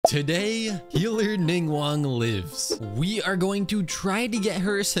Today, healer Ningguang lives. We are going to try to get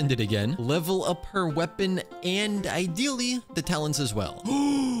her ascended again, level up her weapon, and ideally, the talents as well.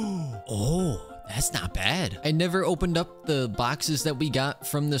 Oh. That's not bad. I never opened up the boxes that we got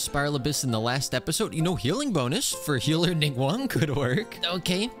from the Spiral Abyss in the last episode. You know, healing bonus for healer Ningguang could work.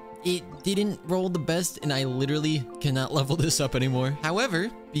 Okay, it didn't roll the best, and I literally cannot level this up anymore. However,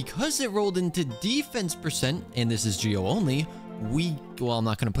 because it rolled into defense percent, and this is Geo only, well, I'm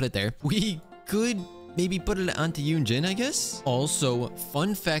not going to put it there. We could maybe put it onto Yunjin, I guess. Also,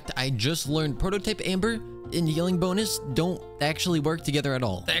 fun fact, I just learned Prototype Amber and healing bonus don't actually work together at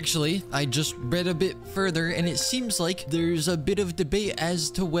all. Actually, I just read a bit further, and it seems like there's a bit of debate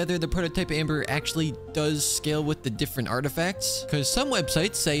as to whether the Prototype Amber actually does scale with the different artifacts, because some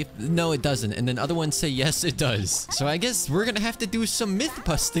websites say no it doesn't, and then other ones say yes it does. So I guess we're gonna have to do some myth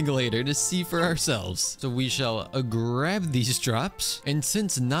busting later to see for ourselves. So we shall grab these drops, and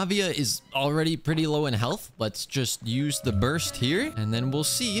since Navia is already pretty low in health, let's just use the burst here, and then we'll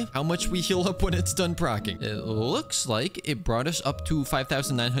see how much we heal up when it's done proccing. It looks like it brought us up to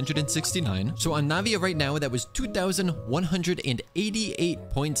 5,969. So on Navia right now, that was 2,188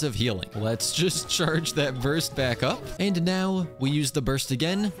 points of healing. Let's just charge that burst back up. And now we use the burst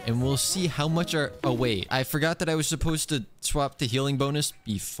again, and we'll see how much our... Oh, wait. I forgot that I was supposed to swap the healing bonus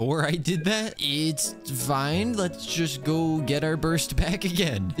before I did that. It's fine. Let's just go get our burst back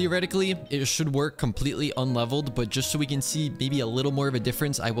again. Theoretically, it should work completely unleveled, but just so we can see maybe a little more of a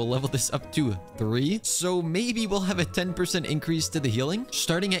difference, I will level this up to 3. So maybe we'll have a 10% increase to the healing.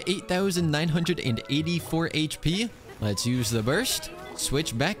 Starting at 8,984 HP. Let's use the burst.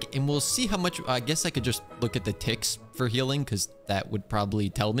 Switch back, and we'll see how much... I guess I could just look at the ticks for healing, because that would probably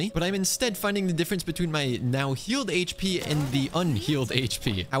tell me. But I'm instead finding the difference between my now healed HP and the unhealed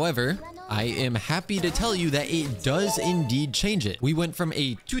HP. However, I am happy to tell you that it does indeed change it. We went from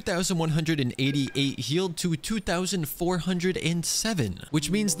a 2,188 healed to 2,407,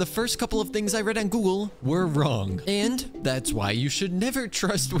 which means the first couple of things I read on Google were wrong. And that's why you should never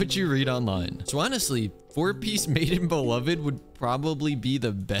trust what you read online. So honestly, 4-piece Maiden Beloved would probably be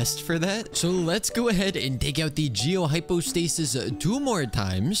the best for that. So let's go ahead and take out the Geo Hypostasis 2 more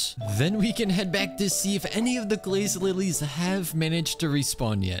times. Then we can head back to see if any of the Glaze Lilies have managed to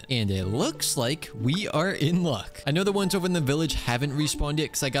respawn yet. And it looks like we are in luck. I know the ones over in the village haven't respawned yet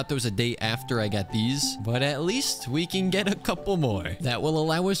because I got those a day after I got these. But at least we can get a couple more. That will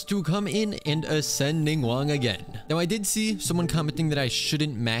allow us to come in and ascend Ningguang again. Now I did see someone commenting that I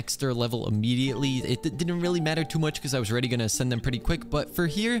shouldn't max their level immediately. It didn't really matter too much because I was already going to ascend them pretty quick, but for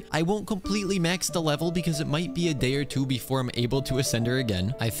here, I won't completely max the level because it might be a day or two before I'm able to ascend her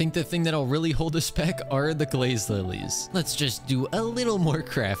again. I think the thing that'll really hold us back are the Glaze Lilies. Let's just do a little more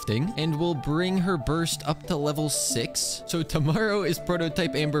crafting, and we'll bring her burst up to level 6. So tomorrow is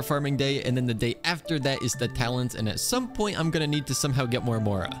Prototype Amber farming day, and then the day after that is the talents, and at some point, I'm going to need to somehow get more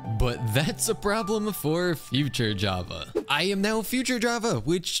Mora. But that's a problem for future Java. I am now future Java,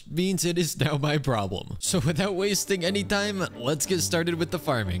 which means it is now my problem. So without wasting any time, let's get started with the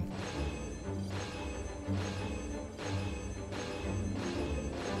farming.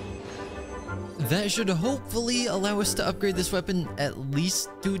 That should hopefully allow us to upgrade this weapon at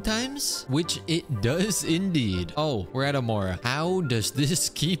least 2 times, which it does indeed. Oh, we're at a Mora. How does this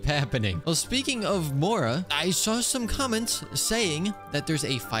keep happening? Well, speaking of Mora, I saw some comments saying that there's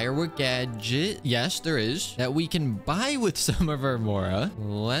a firework gadget. Yes, there is. That we can buy with some of our Mora.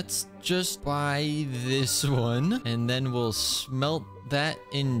 Let's just buy this one, and then we'll smelt that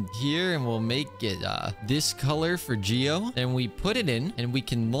in here, and we'll make it this color for Geo. Then we put it in, and we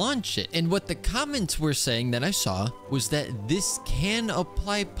can launch it. And what the comments were saying that I saw was that this can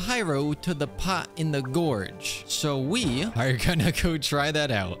apply pyro to the pot in the gorge. So we are gonna go try that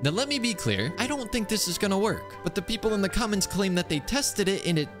out. Now let me be clear, I don't think this is gonna work, but the people in the comments claim that they tested it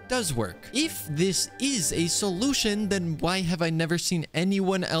and it does work. If this is a solution, then why have I never seen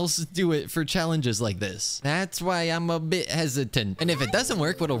anyone else do it for challenges like this? That's why I'm a bit hesitant. And if it doesn't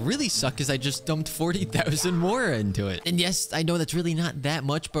work, what'll really suck is I just dumped 40,000 more into it. And yes, I know that's really not that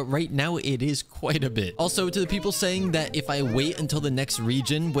much, but right now it is quite a bit. Also, to the people saying that if I wait until the next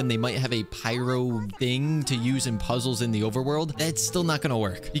region when they might have a pyro thing to use in puzzles in the overworld, that's still not gonna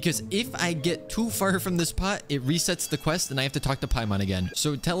work. Because if I get too far from this pot, it resets the quest and I have to talk to Paimon again.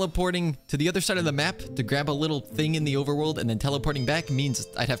 So teleporting to the other side of the map to grab a little thing in the overworld and then teleporting back means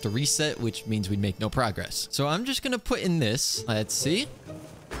I'd have to reset, which means we'd make no progress. So I'm just gonna put in this. Let's see.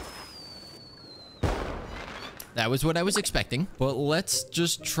 That was what I was expecting, but let's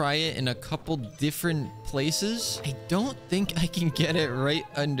just try it in a couple different places. I don't think I can get it right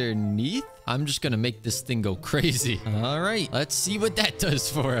underneath. I'm just gonna make this thing go crazy. All right, let's see what that does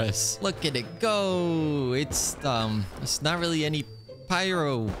for us. Look at it go. It's not really any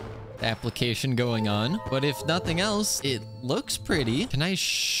pyro application going on, but if nothing else, it looks pretty. Can I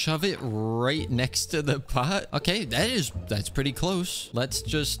shove it right next to the pot? Okay, that's pretty close. Let's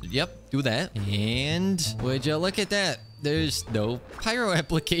just, yep, do that. And would you look at that? There's no pyro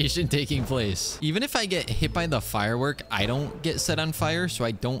application taking place. Even if I get hit by the firework, I don't get set on fire, so I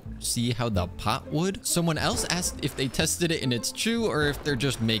don't see how the pot would. Someone else asked if they tested it and it's true or if they're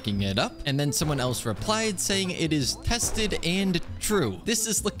just making it up. And then someone else replied saying it is tested and true. This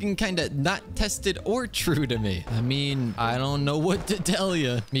is looking kind of not tested or true to me. I mean, I don't know what to tell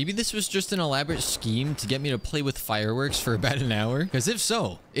you. Maybe this was just an elaborate scheme to get me to play with fireworks for about an hour. Because if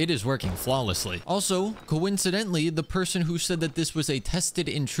so, it is working flawlessly. Also, coincidentally, the person who said that this was a tested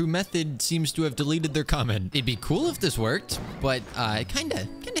and true method seems to have deleted their comment. It'd be cool if this worked, but it kinda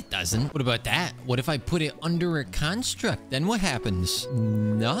doesn't. What about that? What if I put it under a construct? Then what happens?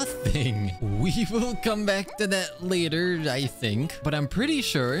 Nothing. We will come back to that later, I think, but I'm pretty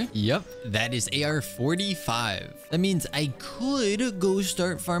sure. Yep, that is AR-45. That means I could go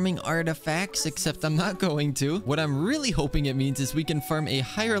start farming artifacts, except I'm not going to. What I'm really hoping it means is we can farm a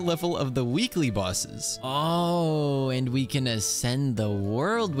higher level of the weekly bosses. Oh, and we can ascend the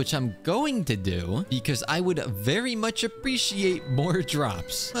world, which I'm going to do because I would very much appreciate more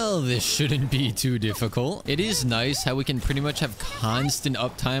drops. Well, this shouldn't be too difficult. It is nice how we can pretty much have constant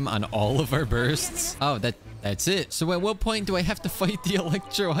uptime on all of our bursts. Oh, that's it. So at what point do I have to fight the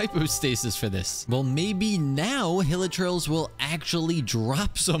electro hypostasis for this? Well, maybe now Hilichurls will actually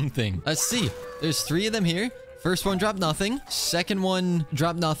drop something. Let's see. There's 3 of them here. First one dropped nothing. Second one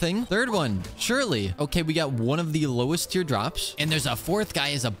dropped nothing. Third one, surely. Okay, we got one of the lowest tier drops. And there's a 4th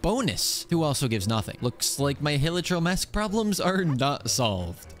guy as a bonus who also gives nothing. Looks like my Hilichurl mask problems are not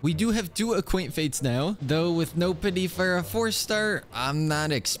solved. We do have 2 Acquaint Fates now, though with no pity for a 4-star, I'm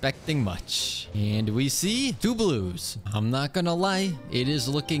not expecting much. And we see 2 blues. I'm not gonna lie, it is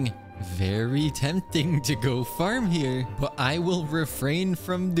looking very tempting to go farm here, but I will refrain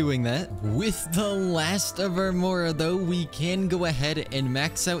from doing that. With the last of our Mora, though, we can go ahead and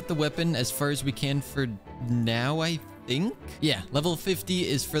max out the weapon as far as we can for now, I think. Yeah, level 50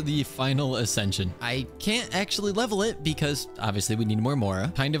 is for the final ascension. I can't actually level it because obviously we need more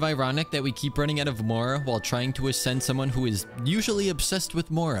Mora. Kind of ironic that we keep running out of Mora while trying to ascend someone who is usually obsessed with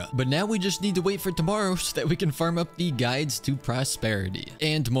Mora. But now we just need to wait for tomorrow so that we can farm up the guides to prosperity.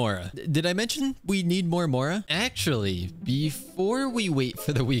 And Mora. Did I mention we need more Mora? Actually, before we wait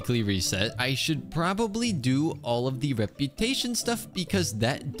for the weekly reset, I should probably do all of the reputation stuff because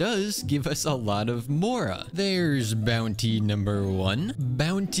that does give us a lot of Mora. There's bounty number 1,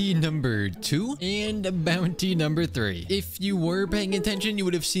 bounty number 2, and bounty number 3. If you were paying attention, you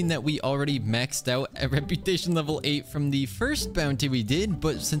would have seen that we already maxed out at reputation level 8 from the first bounty we did,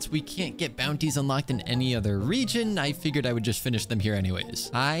 but since we can't get bounties unlocked in any other region, I figured I would just finish them here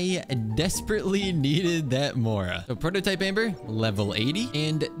anyways. I desperately needed that Mora. So prototype Amber, level 80,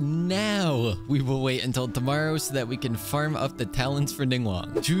 and now we will wait until tomorrow so that we can farm up the talents for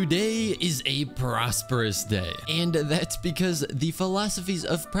Ningguang. Today is a prosperous day, and that's because the philosophies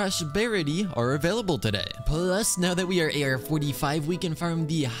of prosperity are available today. Plus, now that we are AR-45, we can farm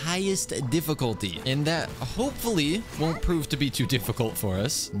the highest difficulty, and that hopefully won't prove to be too difficult for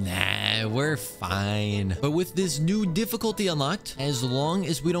us. Nah, we're fine. But with this new difficulty unlocked, as long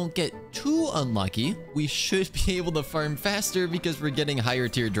as we don't get too unlucky, we should be able to farm faster because we're getting higher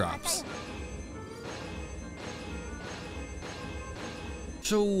tier drops.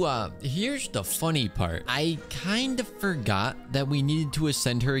 So, here's the funny part. I kind of forgot that we needed to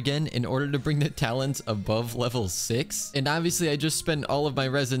ascend her again in order to bring the talents above level 6. And obviously, I just spent all of my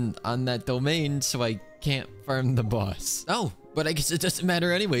resin on that domain, so I can't farm the boss. Oh, but I guess it doesn't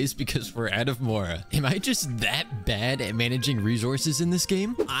matter anyways because we're out of Mora. Am I just that bad at managing resources in this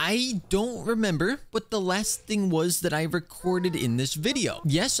game? I don't remember what the last thing was that I recorded in this video.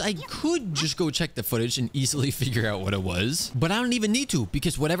 Yes, I could just go check the footage and easily figure out what it was, but I don't even need to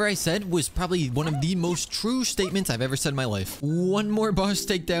because whatever I said was probably one of the most true statements I've ever said in my life. One more boss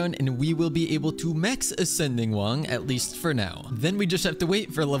takedown and we will be able to max ascending Ningguang, at least for now. Then we just have to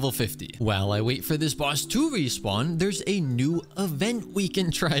wait for level 50. While I wait for this boss to respawn, there's a new event we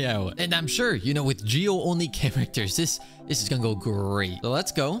can try out. And I'm sure, you know, with Geo only characters, this is gonna go great. So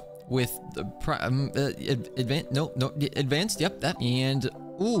let's go with the advanced, yep, that. And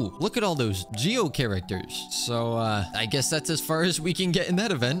Ooh, look at all those Geo characters. So, I guess that's as far as we can get in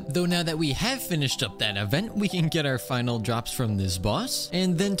that event. Though now that we have finished up that event, we can get our final drops from this boss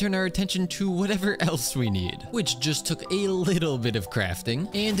and then turn our attention to whatever else we need, which just took a little bit of crafting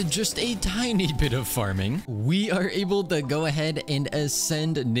and just a tiny bit of farming. We are able to go ahead and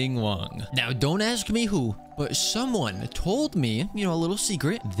ascend Ningguang. Now, don't ask me who, but someone told me, you know, a little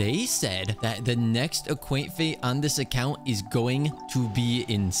secret. They said that the next acquaint fate on this account is going to be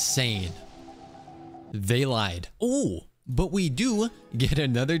insane. They lied. Oh, but we do get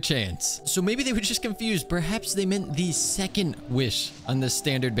another chance. So maybe they were just confused. Perhaps they meant the second wish on the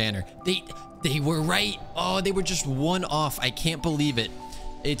standard banner. They were right. Oh, they were just one off. I can't believe it.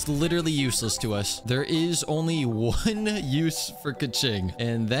 It's literally useless to us. There is only one use for Kaching,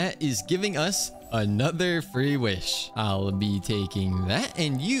 and that is giving us another free wish. I'll be taking that,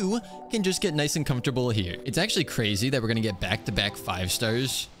 and you can just get nice and comfortable here. It's actually crazy that we're gonna get back-to-back 5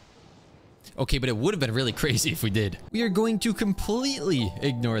 stars. Okay, but it would have been really crazy if we did. We are going to completely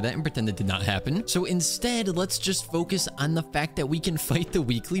ignore that and pretend it did not happen. So instead, let's just focus on the fact that we can fight the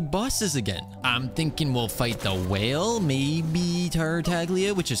weekly bosses again. I'm thinking we'll fight the whale, maybe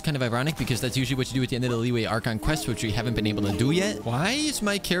Tartaglia, which is kind of ironic because that's usually what you do at the end of the Leeway Archon quest, which we haven't been able to do yet. Why is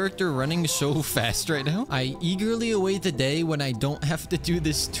my character running so fast right now? I eagerly await the day when I don't have to do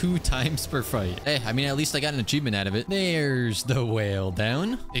this 2 times per fight. I mean, at least I got an achievement out of it. There's the whale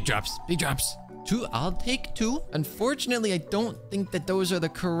down. Big drops, big drops. 2, I'll take 2. Unfortunately, I don't think that those are the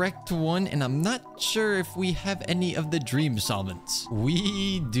correct one, and I'm not sure if we have any of the dream solvents.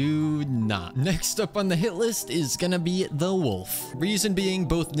 We do not. Next up on the hit list is gonna be the wolf. Reason being,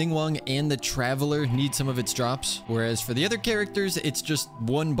 both Ningguang and the Traveler need some of its drops, whereas for the other characters, it's just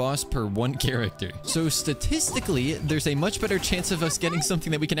 1 boss per 1 character. So statistically, there's a much better chance of us getting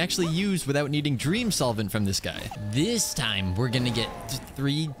something that we can actually use without needing dream solvent from this guy. This time, we're gonna get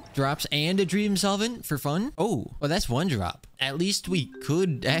 3 drops and a dream solvent for fun. Oh, well, that's 1 drop. At least we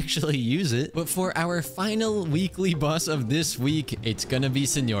could actually use it. But for our final weekly boss of this week, it's gonna be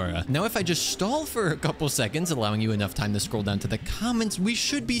Senora. Now, if I just stall for a couple seconds, allowing you enough time to scroll down to the comments, we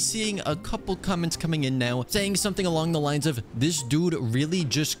should be seeing a couple comments coming in now saying something along the lines of, this dude really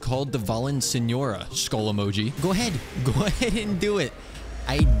just called the Valen Senora. Skull emoji. Go ahead and do it.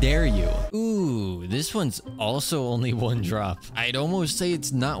 I dare you. Ooh, this one's also only 1 drop. I'd almost say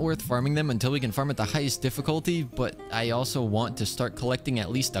it's not worth farming them until we can farm at the highest difficulty, but I also want to start collecting at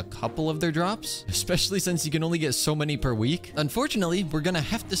least a couple of their drops, especially since you can only get so many per week. Unfortunately, we're gonna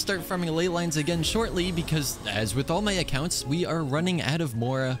have to start farming ley lines again shortly because, as with all my accounts, we are running out of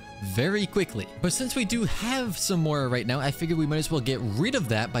Mora very quickly. But since we do have some Mora right now, I figured we might as well get rid of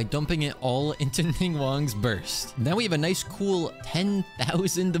that by dumping it all into Ningguang's burst. Now we have a nice cool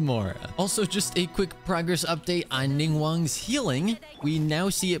 10,000 Mora. Also, just a quick progress update on Ningguang's healing. We now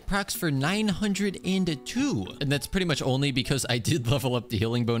see it procs for 902. And that's pretty much only because I did level up the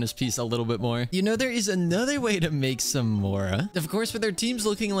healing bonus piece a little bit more. You know, there is another way to make some Mora. Of course, with our teams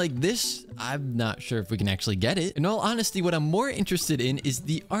looking like this, I'm not sure if we can actually get it. In all honesty, what I'm more interested in is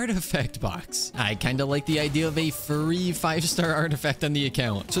the artifact box. I kind of like the idea of a free 5-star artifact on the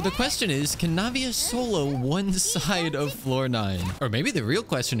account. So the question is, can Navia solo one side of floor 9? Or maybe the real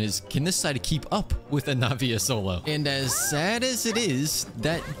question is, can this side keep up with a Navia solo? And as sad as it is,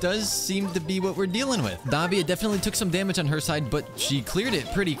 that does seem to be what we're dealing with. Navia definitely took some damage on her side, but she cleared it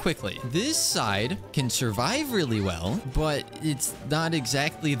pretty quickly. This side can survive really well, but it's not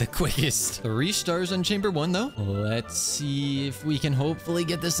exactly the quickest. 3 stars on chamber 1 though. Let's see if we can hopefully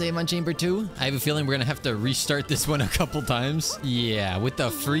get the same on chamber 2. I have a feeling we're gonna have to restart this one a couple times. Yeah, with the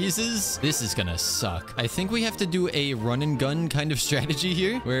freezes, this is gonna suck. I think we have to do a run and gun kind of strategy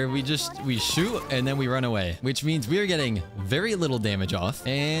here, where we shoot and then we run away, which means we are getting very little damage off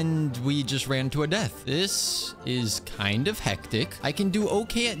and we just ran to a death. This is kind of hectic. I can do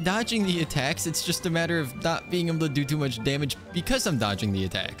okay at dodging the attacks. It's just a matter of not being able to do too much damage because I'm dodging the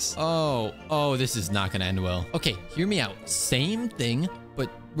attacks. Oh, this is not gonna end well. Okay, hear me out. Same thing, but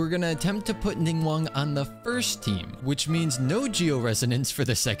we're gonna attempt to put Ningguang on the first team, which means no Geo Resonance for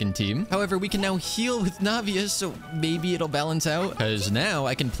the second team. However, we can now heal with Navia, so maybe it'll balance out, because now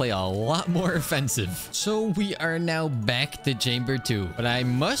I can play a lot more offensive. So we are now back to Chamber 2, but I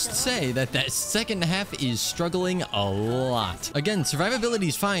must say that that second half is struggling a lot. Again, survivability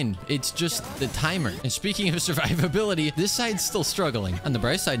is fine. It's just the timer. And speaking of survivability, this side's still struggling. On the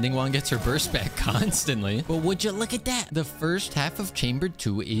bright side, Ningguang gets her burst back constantly. But would you look at that? The first half of Chamber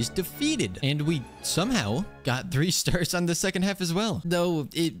 2 is defeated, and we somehow got 3 stars on the second half as well. Though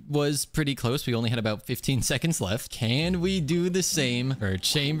it was pretty close. We only had about 15 seconds left. Can we do the same for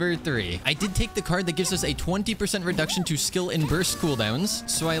Chamber 3? I did take the card that gives us a 20% reduction to skill and burst cooldowns,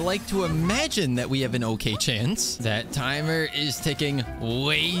 so I like to imagine that we have an okay chance. That timer is ticking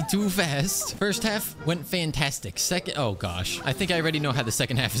way too fast. First half went fantastic. Second, oh gosh. I think I already know how the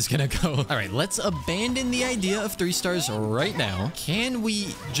second half is gonna go. All right, let's abandon the idea of 3 stars right now. Can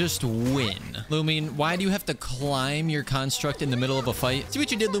we just win? Lumine, why do you have to climb your construct in the middle of a fight? See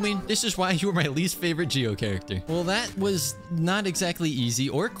what you did, Lumine? This is why you were my least favorite Geo character. Well, that was not exactly easy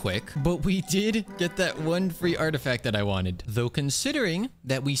or quick, but we did get that one free artifact that I wanted. Though considering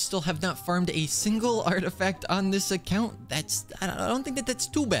that we still have not farmed a single artifact on this account, I don't think that's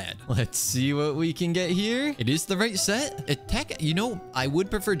too bad. Let's see what we can get here. It is the right set. Attack, you know, I would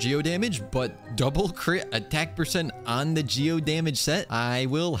prefer Geo damage, but double crit attack percent on the Geo damage set, I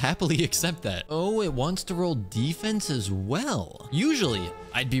will happily accept that. Oh, it wants to roll defense as well. Usually,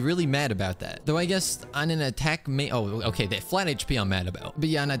 I'd be really mad about that. Though I guess on an attack main... Oh, okay, the flat HP I'm mad about. But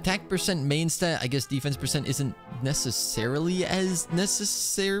yeah, on attack percent main stat, I guess defense percent isn't necessarily as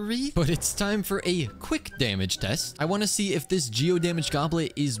necessary. But it's time for a quick damage test. I want to see if this Geo damage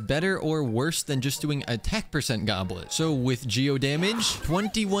goblet is better or worse than just doing attack percent goblet. So with Geo damage,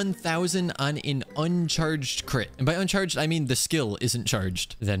 21,000 on an uncharged crit. And by uncharged, I mean the skill isn't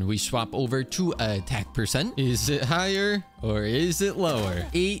charged. Then we swap over to attack percent. Is it higher or is it lower?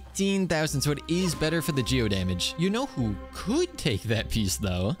 18,000, so it is better for the Geo damage. You know who could take that piece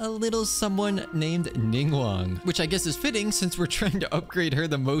though? A little someone named Ningguang, which I guess is fitting since we're trying to upgrade her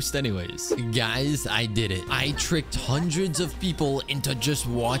the most anyways. Guys, I did it. I tricked hundreds of people into just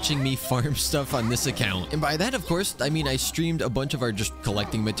watching me farm stuff on this account. And by that, of course, I mean I streamed a bunch of our just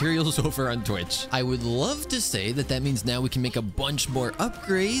collecting materials over on Twitch. I would love to say that that means now we can make a bunch more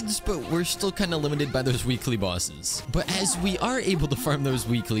upgrades, but we're still kind of limited by those weekly bosses. But as we are able to farm those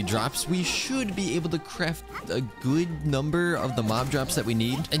weekly drops, we should be able to craft a good number of the mob drops that we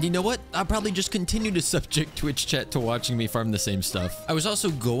need. And you know what? I'll probably just continue to subject Twitch chat to watching me farm the same stuff. I was also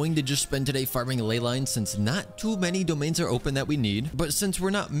going to just spend today farming ley lines since not too many domains are open that we need. But since we're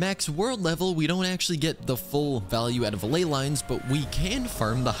not max world level, we don't actually get the full value out of ley lines, but we can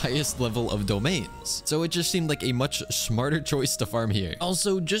farm the highest level of domains. So it just seemed like a much smarter choice to farm here.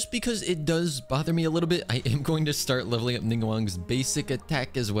 Also, just because it does bother me a little bit, I am going to start leveling up Ningguang's basic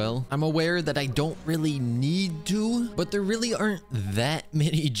attack as well. I'm aware that I don't really need to, but there really aren't that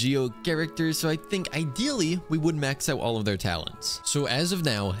many Geo characters, so I think ideally we would max out all of their talents. So as of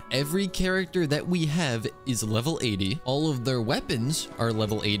now, every character that we have is level 80. All of their weapons are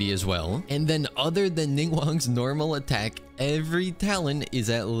level 80 as well. And then other than Ningguang's normal attack, every talent is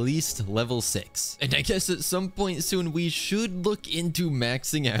at least level 6. And I guess at some point soon we should look into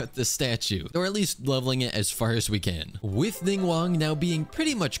maxing out the statue, or at least leveling it as far as we can. With Ningguang now being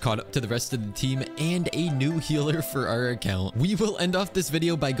pretty much caught up to the rest of the team and a new healer for our account, we will end off this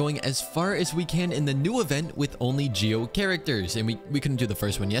video by going as far as we can in the new event with only Geo characters. And we couldn't do the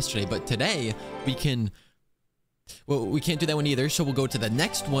first one yesterday, but today we can... Well, we can't do that one either, so we'll go to the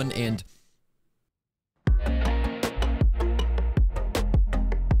next one and